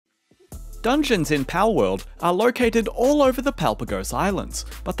Dungeons in Palworld are located all over the Palpagos Islands,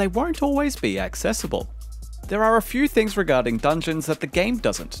 but they won't always be accessible. There are a few things regarding dungeons that the game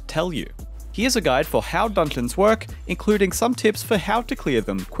doesn't tell you. Here's a guide for how dungeons work, including some tips for how to clear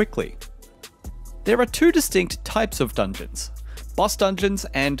them quickly. There are two distinct types of dungeons: boss dungeons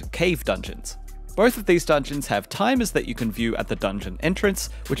and cave dungeons. Both of these dungeons have timers that you can view at the dungeon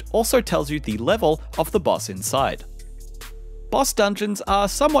entrance, which also tells you the level of the boss inside. Boss dungeons are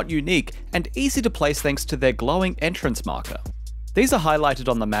somewhat unique and easy to place thanks to their glowing entrance marker. These are highlighted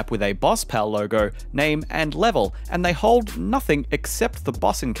on the map with a boss pal logo, name and level, and they hold nothing except the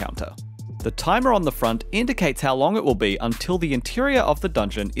boss encounter. The timer on the front indicates how long it will be until the interior of the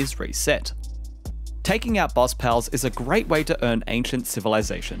dungeon is reset. Taking out boss pals is a great way to earn ancient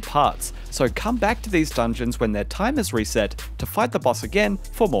civilization parts, so come back to these dungeons when their time is reset to fight the boss again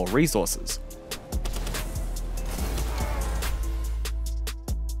for more resources.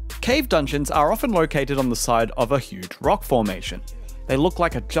 Cave dungeons are often located on the side of a huge rock formation. They look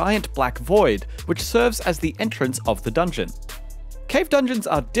like a giant black void, which serves as the entrance of the dungeon. Cave dungeons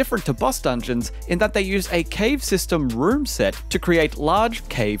are different to boss dungeons in that they use a cave system room set to create large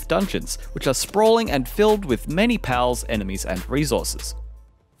cave dungeons, which are sprawling and filled with many pals, enemies, and resources.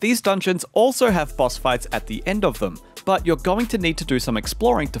 These dungeons also have boss fights at the end of them, but you're going to need to do some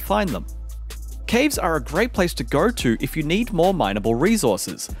exploring to find them. Caves are a great place to go to if you need more mineable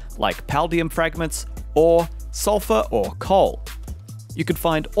resources, like paldium fragments, ore, sulfur, or coal. You can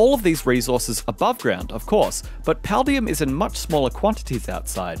find all of these resources above ground, of course, but paldium is in much smaller quantities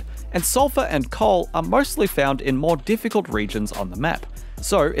outside, and sulfur and coal are mostly found in more difficult regions on the map,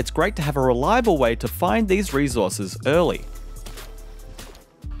 so it's great to have a reliable way to find these resources early.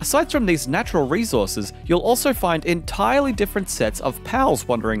 Aside from these natural resources, you'll also find entirely different sets of pals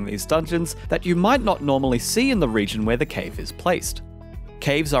wandering these dungeons that you might not normally see in the region where the cave is placed.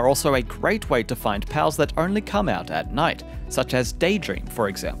 Caves are also a great way to find pals that only come out at night, such as Daydream, for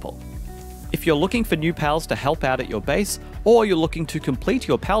example. If you're looking for new pals to help out at your base, or you're looking to complete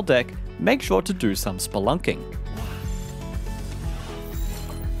your pal deck, make sure to do some spelunking.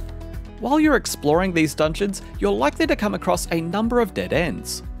 While you're exploring these dungeons, you're likely to come across a number of dead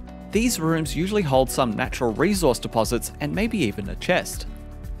ends. These rooms usually hold some natural resource deposits and maybe even a chest.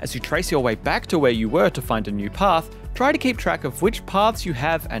 As you trace your way back to where you were to find a new path, try to keep track of which paths you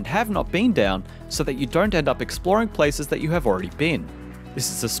have and have not been down so that you don't end up exploring places that you have already been.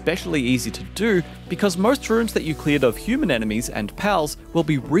 This is especially easy to do because most rooms that you cleared of human enemies and pals will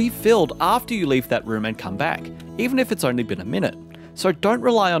be refilled after you leave that room and come back, even if it's only been a minute. So don't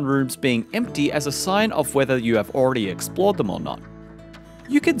rely on rooms being empty as a sign of whether you have already explored them or not.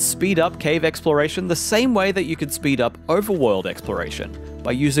 You can speed up cave exploration the same way that you can speed up overworld exploration,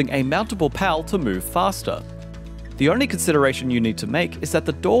 by using a mountable pal to move faster. The only consideration you need to make is that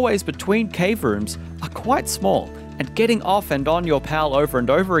the doorways between cave rooms are quite small, and getting off and on your pal over and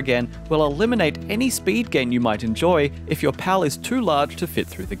over again will eliminate any speed gain you might enjoy if your pal is too large to fit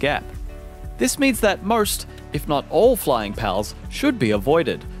through the gap. This means that most, if not all, flying pals should be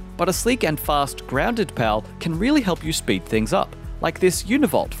avoided, but a sleek and fast grounded pal can really help you speed things up, like this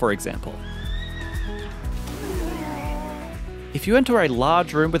univault for example. If you enter a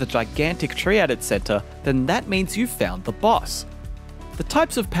large room with a gigantic tree at its center, then that means you've found the boss. The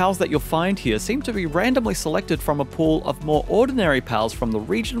types of pals that you'll find here seem to be randomly selected from a pool of more ordinary pals from the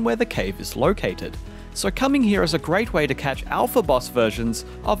region where the cave is located, so coming here is a great way to catch alpha boss versions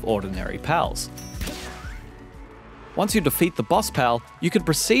of ordinary pals. Once you defeat the boss pal, you can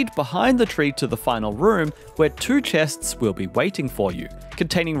proceed behind the tree to the final room where two chests will be waiting for you,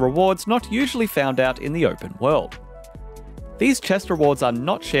 containing rewards not usually found out in the open world. These chest rewards are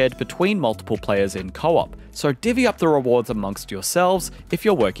not shared between multiple players in co-op, so divvy up the rewards amongst yourselves if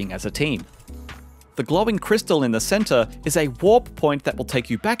you're working as a team. The glowing crystal in the center is a warp point that will take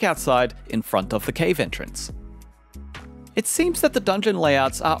you back outside in front of the cave entrance. It seems that the dungeon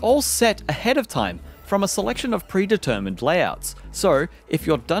layouts are all set ahead of time from a selection of predetermined layouts, so if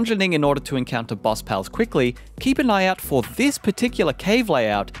you're dungeoning in order to encounter boss pals quickly, keep an eye out for this particular cave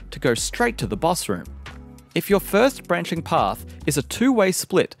layout to go straight to the boss room. If your first branching path is a two-way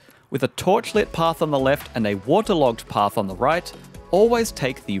split, with a torch-lit path on the left and a waterlogged path on the right, always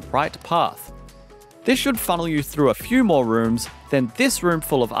take the right path. This should funnel you through a few more rooms, then this room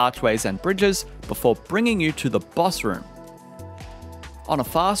full of archways and bridges, before bringing you to the boss room. On a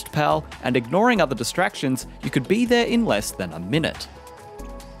fast pal, and ignoring other distractions, you could be there in less than a minute.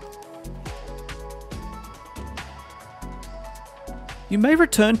 You may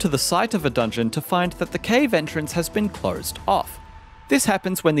return to the site of a dungeon to find that the cave entrance has been closed off. This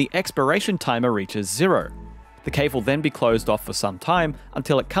happens when the expiration timer reaches 0. The cave will then be closed off for some time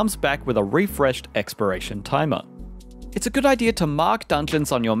until it comes back with a refreshed expiration timer. It's a good idea to mark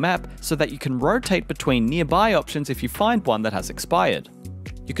dungeons on your map so that you can rotate between nearby options if you find one that has expired.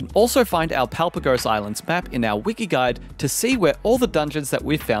 You can also find our Palpagos Islands map in our wiki guide to see where all the dungeons that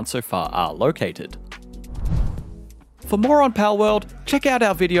we've found so far are located. For more on Palworld, check out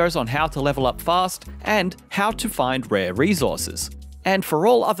our videos on how to level up fast and how to find rare resources. And for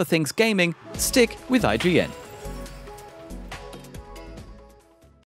all other things gaming, stick with IGN.